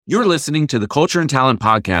You're listening to the Culture and Talent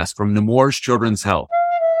podcast from Nemours Children's Health.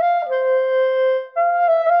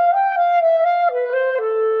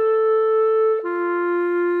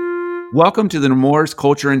 Welcome to the Nemours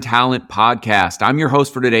Culture and Talent podcast. I'm your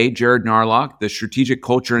host for today, Jared Narlock, the Strategic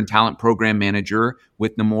Culture and Talent Program Manager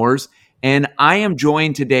with Nemours. And I am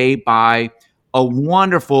joined today by a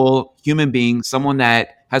wonderful human being, someone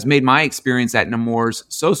that has made my experience at Nemours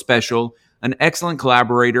so special, an excellent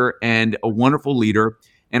collaborator and a wonderful leader.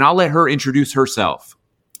 And I'll let her introduce herself.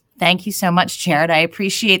 Thank you so much, Jared. I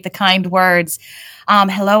appreciate the kind words.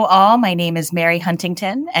 Hello, all. My name is Mary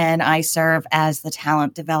Huntington, and I serve as the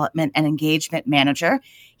Talent Development and Engagement Manager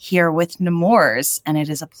here with Nemours. And it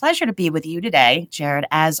is a pleasure to be with you today, Jared,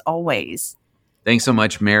 as always. Thanks so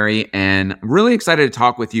much, Mary. And I'm really excited to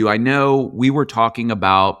talk with you. I know we were talking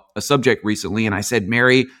about a subject recently, and I said,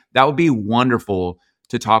 Mary, that would be wonderful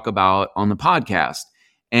to talk about on the podcast.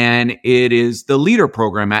 And it is the Leader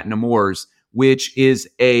Program at Nemours, which is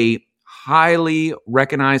a highly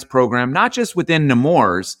recognized program, not just within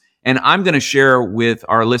Nemours. And I'm going to share with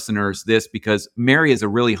our listeners this because Mary is a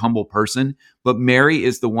really humble person, but Mary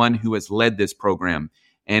is the one who has led this program.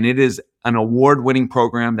 And it is an award-winning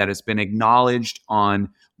program that has been acknowledged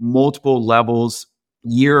on multiple levels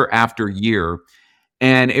year after year.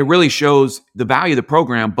 And it really shows the value of the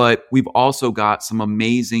program, but we've also got some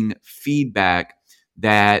amazing feedback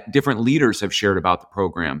that different leaders have shared about the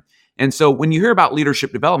program. And so when you hear about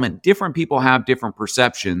leadership development, different people have different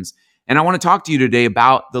perceptions. And I want to talk to you today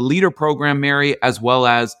about the Leader Program, Mary, as well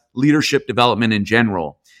as leadership development in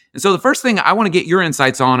general. And so the first thing I want to get your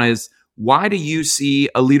insights on is, why do you see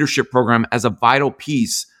a leadership program as a vital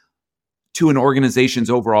piece to an organization's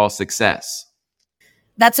overall success?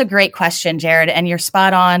 That's a great question, Jared, and you're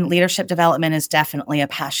spot on. Leadership development is definitely a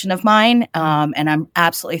passion of mine, and I'm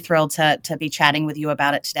absolutely thrilled to be chatting with you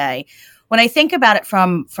about it today. When I think about it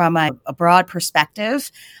from a broad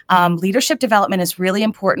perspective, leadership development is really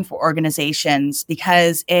important for organizations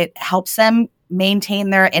because it helps them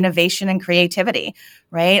maintain their innovation and creativity,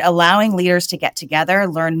 right? Allowing leaders to get together,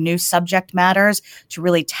 learn new subject matters, to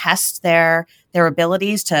really test their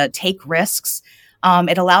abilities to take risks.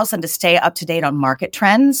 It allows them to stay up to date on market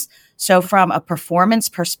trends. So from a performance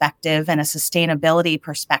perspective and a sustainability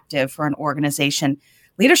perspective for an organization,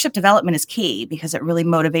 leadership development is key because it really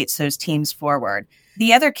motivates those teams forward.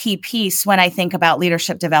 The other key piece when I think about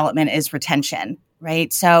leadership development is retention,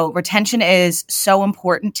 right? So retention is so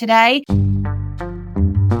important today.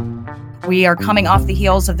 We are coming off the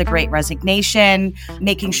heels of the Great Resignation,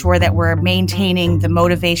 making sure that we're maintaining the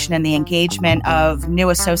motivation and the engagement of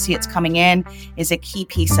new associates coming in is a key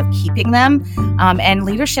piece of keeping them. And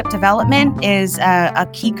leadership development is a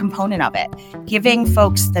key component of it. Giving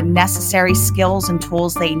folks the necessary skills and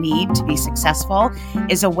tools they need to be successful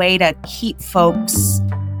is a way to keep folks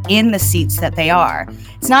in the seats that they are.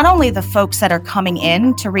 It's not only the folks that are coming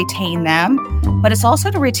in to retain them, but it's also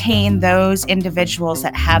to retain those individuals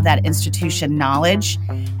that have that institution knowledge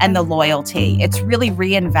and the loyalty. It's really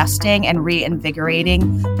reinvesting and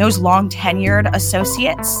reinvigorating those long tenured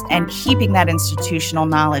associates and keeping that institutional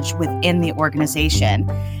knowledge within the organization.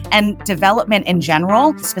 And development in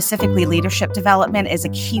general, specifically leadership development, is a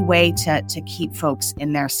key way to keep folks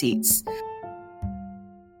in their seats.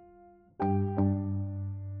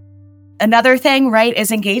 Another thing, right,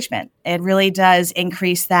 is engagement. It really does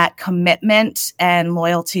increase that commitment and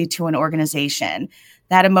loyalty to an organization.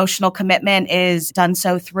 That emotional commitment is done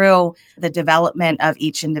so through the development of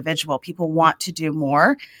each individual. People want to do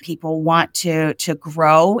more. People want to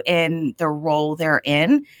grow in the role they're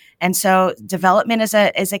in. And so development is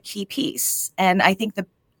a key piece. And I think the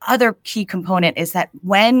other key component is that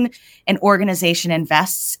when an organization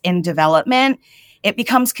invests in development, it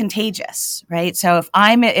becomes contagious, right? So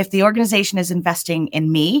if the organization is investing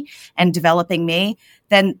in me and developing me,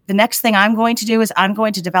 then the next thing I'm going to do is I'm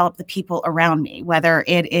going to develop the people around me, whether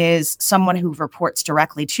it is someone who reports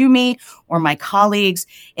directly to me or my colleagues.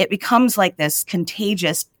 It becomes like this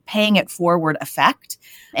contagious paying it forward effect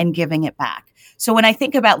and giving it back. So when I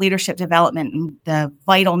think about leadership development and the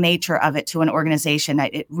vital nature of it to an organization,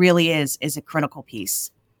 it really is a critical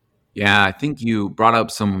piece. Yeah, I think you brought up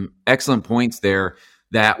some excellent points there.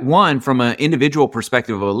 That one, from an individual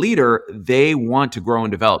perspective of a leader, they want to grow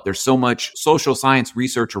and develop. There's so much social science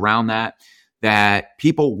research around that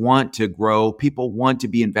people want to grow, people want to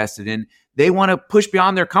be invested in. They want to push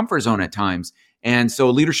beyond their comfort zone at times. And so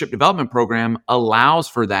a leadership development program allows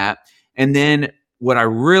for that. And then what I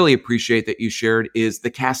really appreciate that you shared is the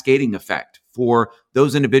cascading effect for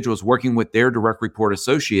those individuals working with their direct report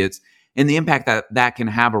associates and the impact that can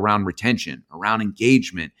have around retention, around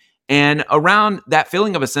engagement, and around that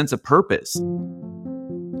feeling of a sense of purpose.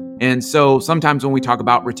 And so sometimes when we talk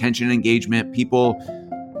about retention and engagement, people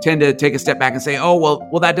tend to take a step back and say, oh,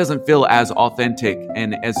 well, that doesn't feel as authentic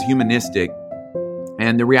and as humanistic.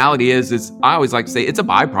 And the reality is I always like to say it's a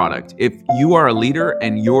byproduct. If you are a leader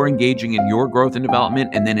and you're engaging in your growth and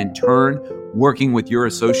development, and then in turn working with your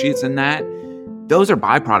associates in that, those are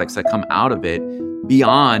byproducts that come out of it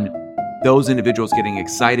beyond those individuals getting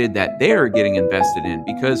excited that they're getting invested in,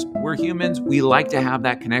 because we're humans. We like to have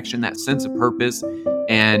that connection, that sense of purpose,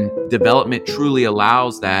 and development truly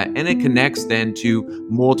allows that. And it connects then to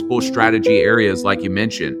multiple strategy areas like you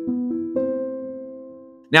mentioned.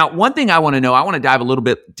 Now, one thing I want to know, I want to dive a little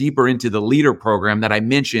bit deeper into the leader program that I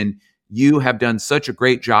mentioned. You have done such a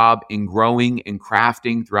great job in growing and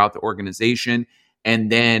crafting throughout the organization.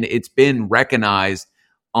 And then it's been recognized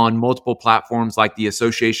on multiple platforms like the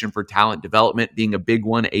Association for Talent Development being a big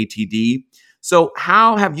one, ATD. So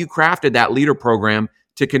how have you crafted that leader program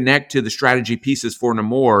to connect to the strategy pieces for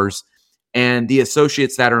Nemours and the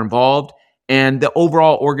associates that are involved and the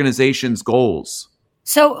overall organization's goals?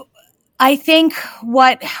 So I think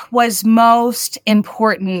what was most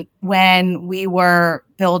important when we were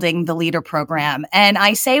building the leader program, and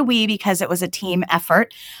I say we because it was a team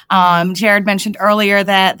effort. Jared mentioned earlier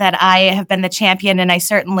that I have been the champion, and I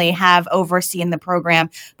certainly have overseen the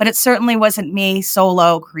program, but it certainly wasn't me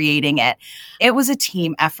solo creating it. It was a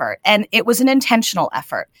team effort, and it was an intentional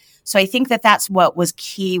effort. So I think that that's what was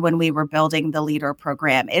key when we were building the leader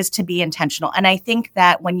program, is to be intentional. And I think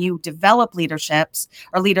that when you develop leaderships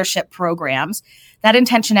or leadership programs, that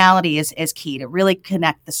intentionality is key to really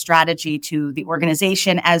connect the strategy to the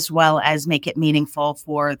organization as well as make it meaningful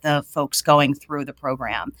for the folks going through the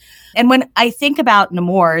program. And when I think about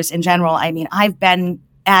Nemours in general, I mean, I've been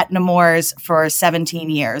at Nemours for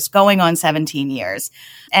 17 years, going on 17 years.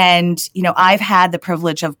 And, I've had the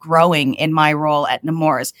privilege of growing in my role at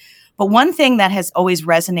Nemours. But one thing that has always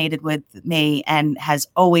resonated with me and has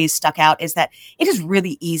always stuck out is that it is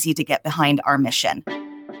really easy to get behind our mission.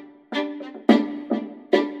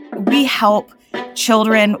 We help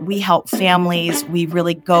children, we help families, we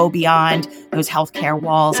really go beyond those healthcare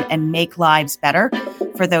walls and make lives better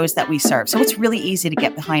for those that we serve. So it's really easy to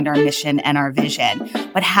get behind our mission and our vision.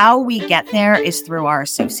 But how we get there is through our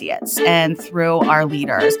associates and through our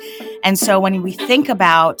leaders. And so when we think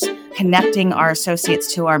about connecting our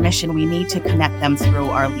associates to our mission, we need to connect them through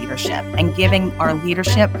our leadership, and giving our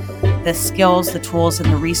leadership the skills, the tools,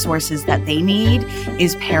 and the resources that they need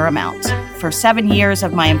is paramount. For 7 years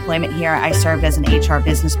of my employment here, I served as an HR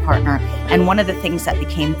business partner. And one of the things that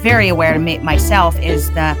became very aware to me myself is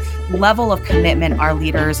the level of commitment our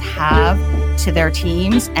leaders have to their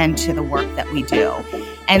teams and to the work that we do.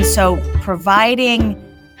 And so providing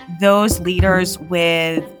those leaders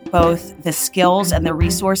with both the skills and the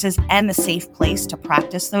resources and the safe place to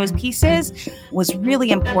practice those pieces was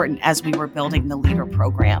really important as we were building the leader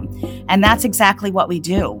program. And that's exactly what we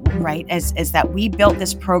do, right? Is that we built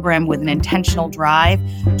this program with an intentional drive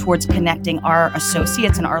towards connecting our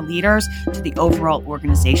associates and our leaders to the overall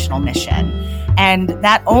organizational mission. And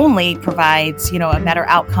that only provides, a better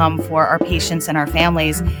outcome for our patients and our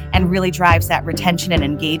families, and really drives that retention and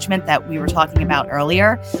engagement that we were talking about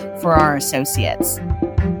earlier for our associates.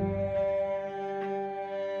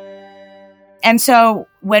 And so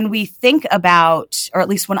when we think about, or at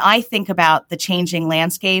least when I think about the changing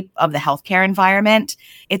landscape of the healthcare environment,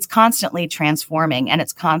 it's constantly transforming and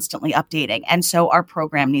it's constantly updating. And so our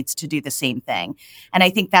program needs to do the same thing. And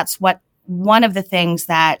I think that's one of the things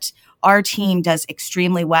that our team does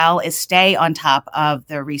extremely well is stay on top of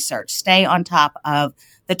the research, stay on top of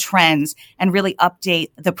the trends, and really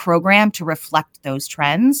update the program to reflect those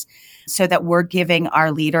trends so that we're giving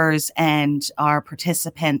our leaders and our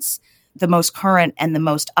participants the most current and the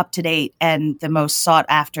most up-to-date and the most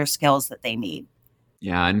sought-after skills that they need.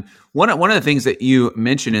 Yeah, and one of the things that you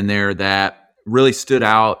mentioned in there that really stood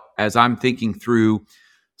out as I'm thinking through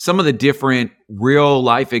some of the different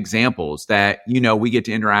real-life examples that, we get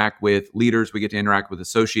to interact with leaders, we get to interact with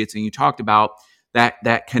associates, and you talked about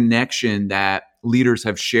that connection that leaders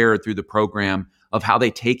have shared through the program of how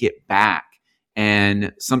they take it back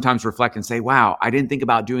and sometimes reflect and say, wow, I didn't think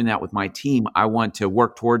about doing that with my team. I want to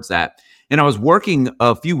work towards that. And I was working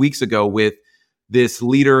a few weeks ago with this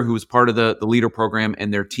leader who was part of the leader program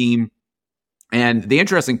and their team. And the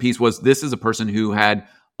interesting piece was this is a person who had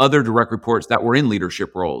other direct reports that were in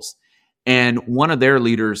leadership roles. And one of their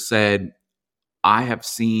leaders said, I have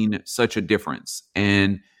seen such a difference.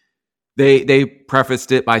 And they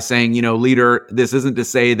prefaced it by saying, leader, this isn't to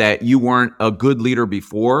say that you weren't a good leader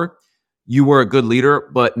before. You were a good leader,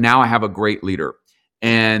 but now I have a great leader.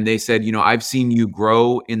 And they said, I've seen you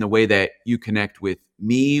grow in the way that you connect with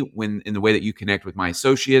me when in the way that you connect with my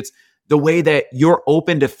associates, the way that you're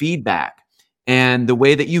open to feedback and the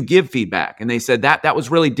way that you give feedback. And they said that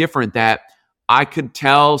was really different, that I could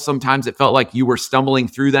tell sometimes it felt like you were stumbling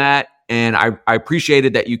through that. And I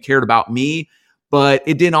appreciated that you cared about me, but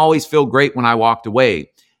it didn't always feel great when I walked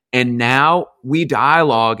away. And now we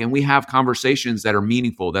dialogue and we have conversations that are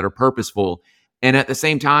meaningful, that are purposeful. And at the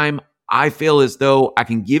same time, I feel as though I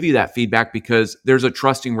can give you that feedback because there's a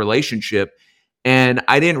trusting relationship. And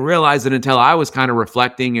I didn't realize it until I was kind of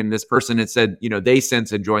reflecting, and this person had said, they since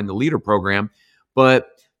had joined the leader program. But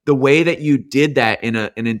the way that you did that in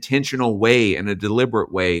an intentional way, in a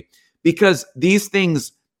deliberate way, because these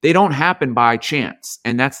things, they don't happen by chance.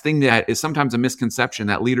 And that's the thing that is sometimes a misconception,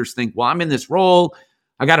 that leaders think, well, I'm in this role,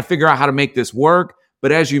 I got to figure out how to make this work.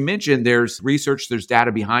 But as you mentioned, there's research, there's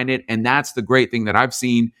data behind it. And that's the great thing that I've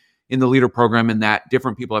seen in the leader program and that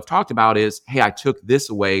different people have talked about is, hey, I took this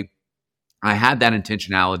away. I had that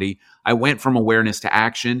intentionality. I went from awareness to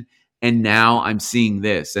action, and now I'm seeing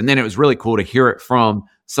this. And then it was really cool to hear it from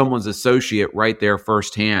someone's associate right there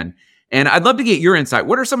firsthand. And I'd love to get your insight.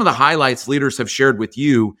 What are some of the highlights leaders have shared with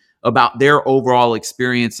you about their overall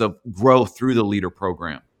experience of growth through the leader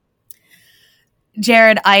program?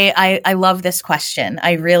 Jared, I love this question.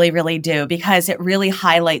 I really, really do, because it really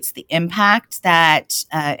highlights the impact that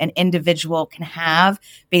an individual can have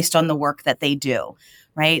based on the work that they do.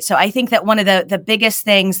 Right. So I think that one of the biggest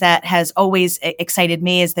things that has always excited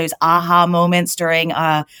me is those aha moments during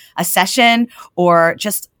a session, or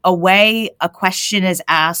just a way a question is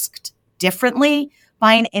asked differently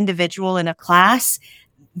by an individual in a class.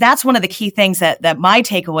 That's one of the key things that my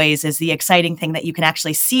takeaways is the exciting thing, that you can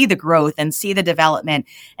actually see the growth and see the development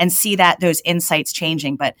and see that those insights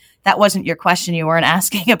changing. But that wasn't your question. You weren't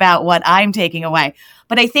asking about what I'm taking away.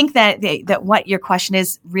 But I think that what your question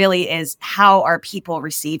is really is, how are people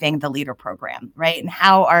receiving the leader program, right? And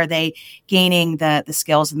how are they gaining the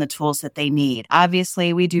skills and the tools that they need?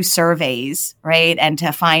 Obviously, we do surveys, right? And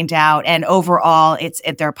to find out, and overall,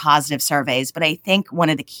 they're positive surveys. But I think one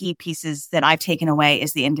of the key pieces that I've taken away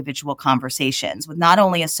is the individual conversations with not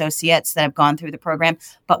only associates that have gone through the program,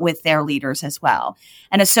 but with their leaders as well.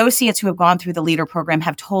 And associates who have gone through the leader program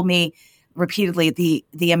have told me repeatedly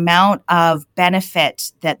the amount of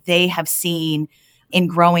benefit that they have seen in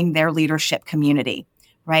growing their leadership community,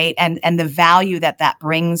 right? And the value that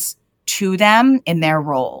brings to them in their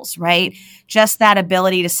roles, right? Just that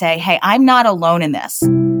ability to say, hey, I'm not alone in this.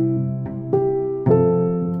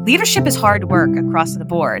 Leadership is hard work across the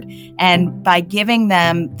board. And by giving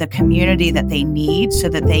them the community that they need so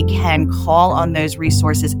that they can call on those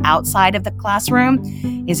resources outside of the classroom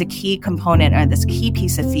is a key component, or this key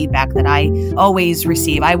piece of feedback that I always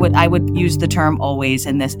receive. I would use the term always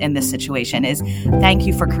in this situation is, thank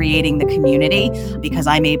you for creating the community, because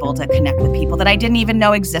I'm able to connect with people that I didn't even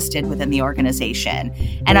know existed within the organization.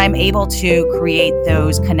 And I'm able to create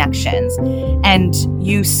those connections. And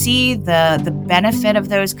you see the benefit of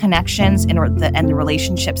those connections and the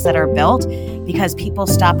relationships that are built, because people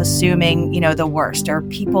stop assuming, the worst, or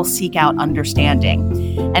people seek out understanding.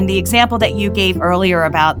 And the example that you gave earlier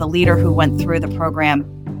about the leader who went through the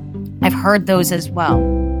program, I've heard those as well.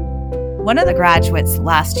 One of the graduates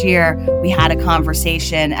last year, we had a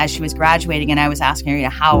conversation as she was graduating, and I was asking her,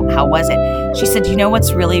 how was it? She said,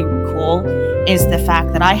 what's really cool is the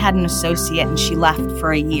fact that I had an associate and she left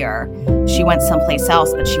for a year. She went someplace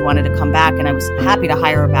else, but she wanted to come back, and I was happy to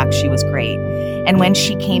hire her back. She was great. And when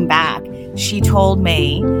she came back, she told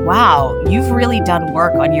me, wow, you've really done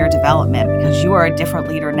work on your development, because you are a different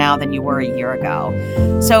leader now than you were a year ago.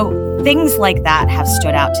 So things like that have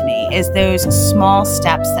stood out to me, is those small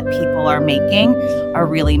steps that people are making are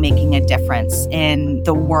really making a difference in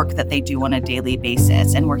the work that they do on a daily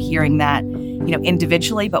basis. And we're hearing that,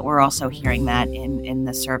 individually, but we're also hearing that in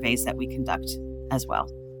the surveys that we conduct as well.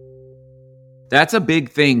 That's a big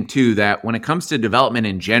thing too, that when it comes to development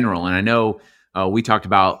in general, and I know we talked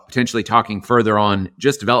about potentially talking further on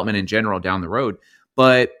just development in general down the road,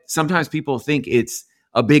 but sometimes people think it's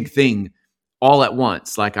a big thing all at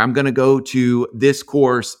once. Like, I'm going to go to this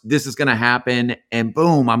course, this is going to happen, and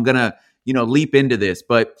boom, I'm going to, leap into this.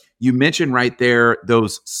 But you mentioned right there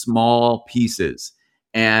those small pieces.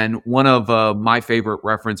 And one of my favorite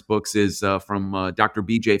reference books is from Dr.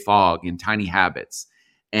 B.J. Fogg in Tiny Habits.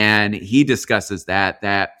 And he discusses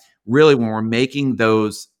that really when we're making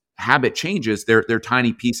those habit changes, they're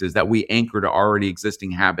tiny pieces that we anchor to already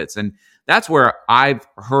existing habits. And that's where I've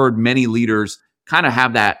heard many leaders kind of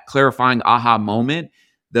have that clarifying aha moment.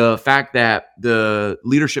 The fact that the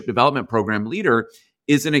leadership development program leader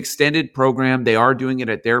is an extended program. They are doing it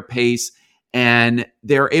at their pace, and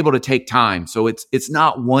they're able to take time. So it's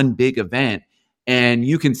not one big event. And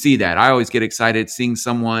you can see that. I always get excited seeing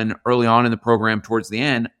someone early on in the program towards the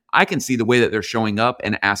end. I can see the way that they're showing up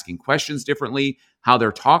and asking questions differently, how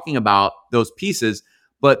they're talking about those pieces.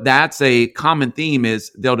 But that's a common theme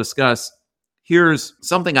is they'll discuss, here's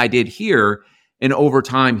something I did here. And over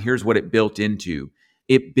time, here's what it built into.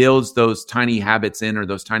 It builds those tiny habits in or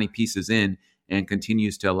those tiny pieces in and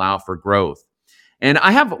continues to allow for growth. And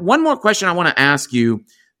I have one more question I want to ask you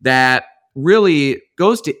that really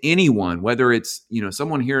goes to anyone, whether it's,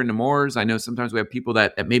 someone here in Nemours. I know sometimes we have people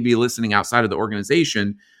that may be listening outside of the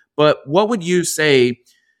organization, but what would you say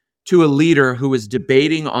to a leader who is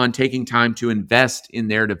debating on taking time to invest in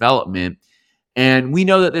their development? And we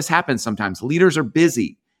know that this happens sometimes. Leaders are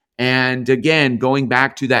busy. And again, going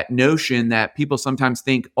back to that notion that people sometimes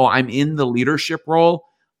think, oh, I'm in the leadership role,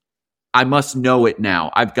 I must know it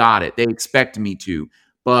now. I've got it. They expect me to.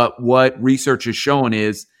 But what research has shown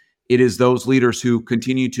is it is those leaders who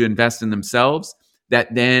continue to invest in themselves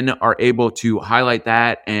that then are able to highlight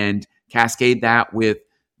that and cascade that with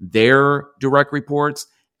their direct reports.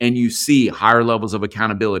 And you see higher levels of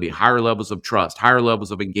accountability, higher levels of trust, higher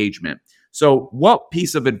levels of engagement. So what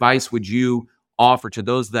piece of advice would you offer to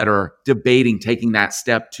those that are debating taking that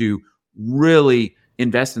step to really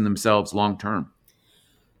invest in themselves long term?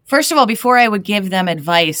 First of all, before I would give them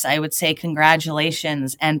advice, I would say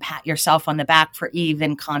congratulations and pat yourself on the back for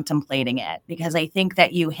even contemplating it. Because I think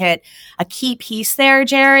that you hit a key piece there,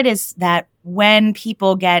 Jared, is that when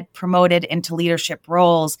people get promoted into leadership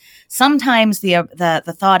roles, sometimes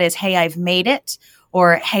the thought is, hey, I've made it,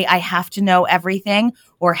 or hey, I have to know everything,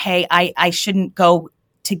 or hey, I shouldn't go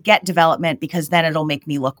to get development because then it'll make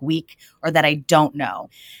me look weak or that I don't know.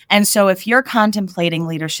 And so if you're contemplating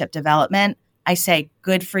leadership development, I say,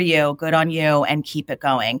 good for you, good on you, and keep it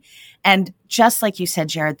going. And just like you said,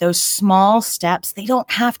 Jared, those small steps, they don't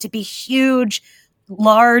have to be huge,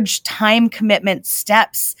 large time commitment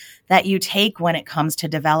steps that you take when it comes to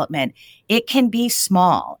development. It can be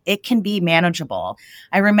small. It can be manageable.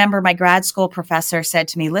 I remember my grad school professor said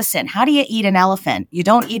to me, listen, how do you eat an elephant? You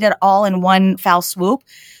don't eat it all in one foul swoop.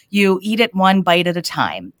 You eat it one bite at a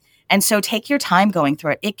time. And so take your time going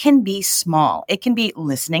through it. It can be small. It can be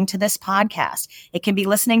listening to this podcast. It can be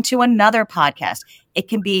listening to another podcast. It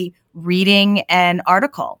can be reading an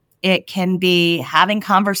article. It can be having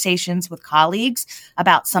conversations with colleagues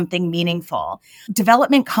about something meaningful.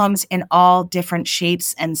 Development comes in all different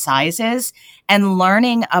shapes and sizes, and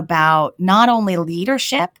learning about not only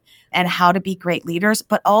leadership and how to be great leaders,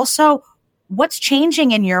 but also what's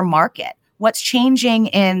changing in your market. What's changing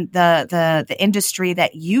in the industry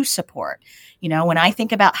that you support? When I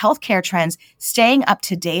think about healthcare trends, staying up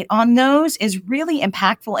to date on those is really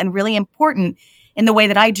impactful and really important in the way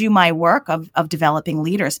that I do my work of developing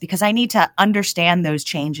leaders, because I need to understand those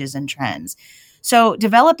changes and trends. So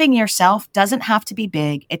developing yourself doesn't have to be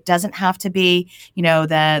big. It doesn't have to be,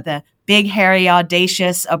 the big, hairy,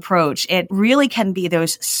 audacious approach. It really can be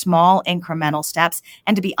those small incremental steps.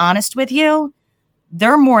 And to be honest with you,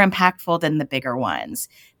 they're more impactful than the bigger ones,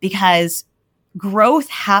 because growth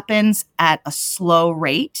happens at a slow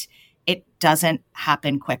rate. It doesn't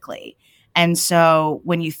happen quickly. And so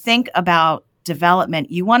when you think about development,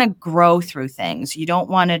 you want to grow through things. You don't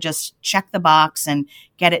want to just check the box and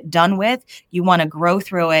get it done with. You want to grow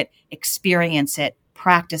through it, experience it,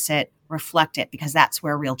 practice it, reflect it, because that's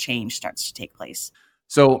where real change starts to take place.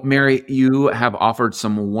 So, Mary, you have offered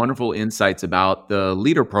some wonderful insights about the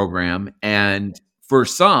leader program. And for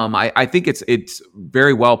some, I think it's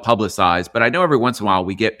very well publicized, but I know every once in a while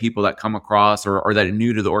we get people that come across or that are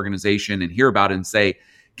new to the organization and hear about it and say,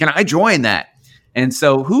 can I join that? And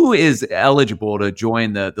so who is eligible to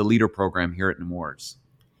join the leader program here at Nemours?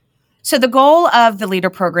 So the goal of the leader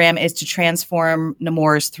program is to transform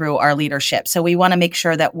Nemours through our leadership. So we want to make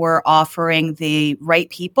sure that we're offering the right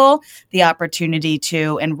people the opportunity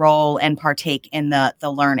to enroll and partake in the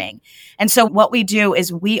learning. And so what we do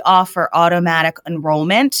is we offer automatic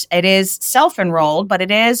enrollment. It is self-enrolled, but it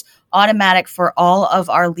is automatic for all of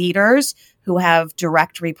our leaders who have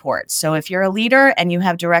direct reports. So if you're a leader and you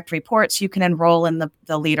have direct reports, you can enroll in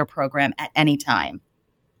the leader program at any time.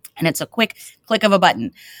 And it's a quick click of a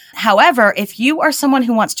button. However, if you are someone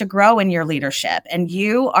who wants to grow in your leadership and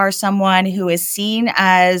you are someone who is seen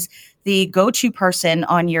as the go-to person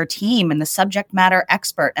on your team and the subject matter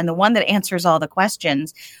expert and the one that answers all the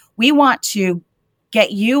questions, we want to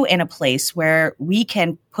get you in a place where we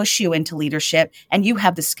can push you into leadership and you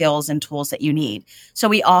have the skills and tools that you need. So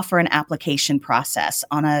we offer an application process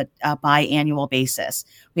on a biannual basis.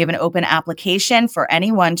 We have an open application for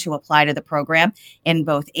anyone to apply to the program in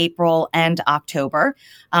both April and October.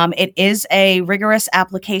 It is a rigorous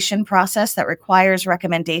application process that requires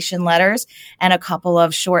recommendation letters and a couple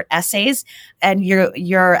of short essays. And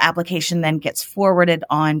your application then gets forwarded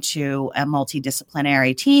on to a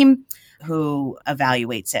multidisciplinary team who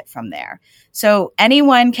evaluates it from there. So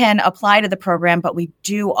anyone can apply to the program, but we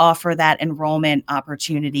do offer that enrollment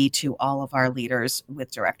opportunity to all of our leaders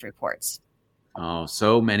with direct reports. Oh,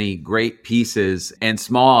 so many great pieces and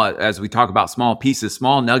small, as we talk about small pieces,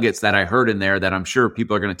 small nuggets that I heard in there that I'm sure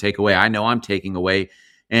people are going to take away. I know I'm taking away.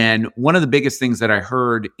 And one of the biggest things that I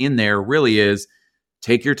heard in there really is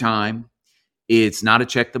take your time. It's not a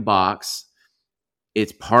check the box.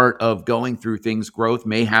 It's part of going through things. Growth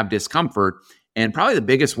may have discomfort. And probably the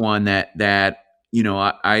biggest one that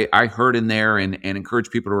I heard in there and encourage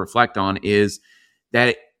people to reflect on is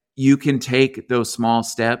that you can take those small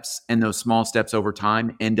steps, and those small steps over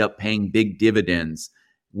time end up paying big dividends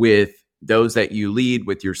with those that you lead,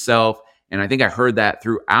 with yourself. And I think I heard that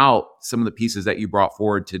throughout some of the pieces that you brought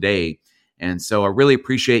forward today. And so I really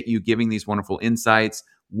appreciate you giving these wonderful insights,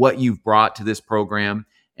 what you've brought to this program.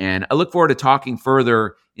 And I look forward to talking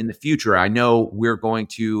further in the future. I know we're going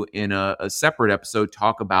to, in a separate episode,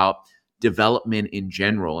 talk about development in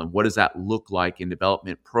general and what does that look like in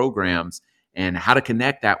development programs and how to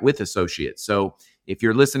connect that with associates. So if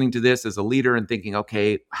you're listening to this as a leader and thinking,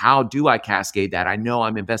 okay, how do I cascade that? I know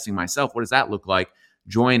I'm investing myself. What does that look like?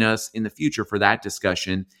 Join us in the future for that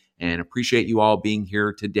discussion, and appreciate you all being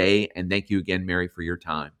here today. And thank you again, Mary, for your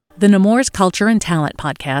time. The Nemours Culture and Talent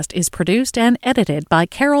podcast is produced and edited by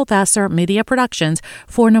Carol Vassar Media Productions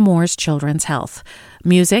for Nemours Children's Health.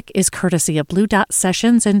 Music is courtesy of Blue Dot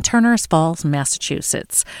Sessions in Turners Falls,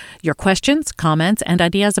 Massachusetts. Your questions, comments, and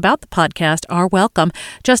ideas about the podcast are welcome.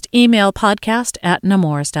 Just email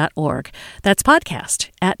podcast@nemours.org. That's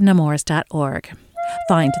podcast@nemours.org.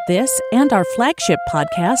 Find this and our flagship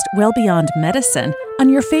podcast, Well Beyond Medicine, on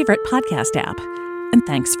your favorite podcast app. And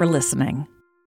thanks for listening.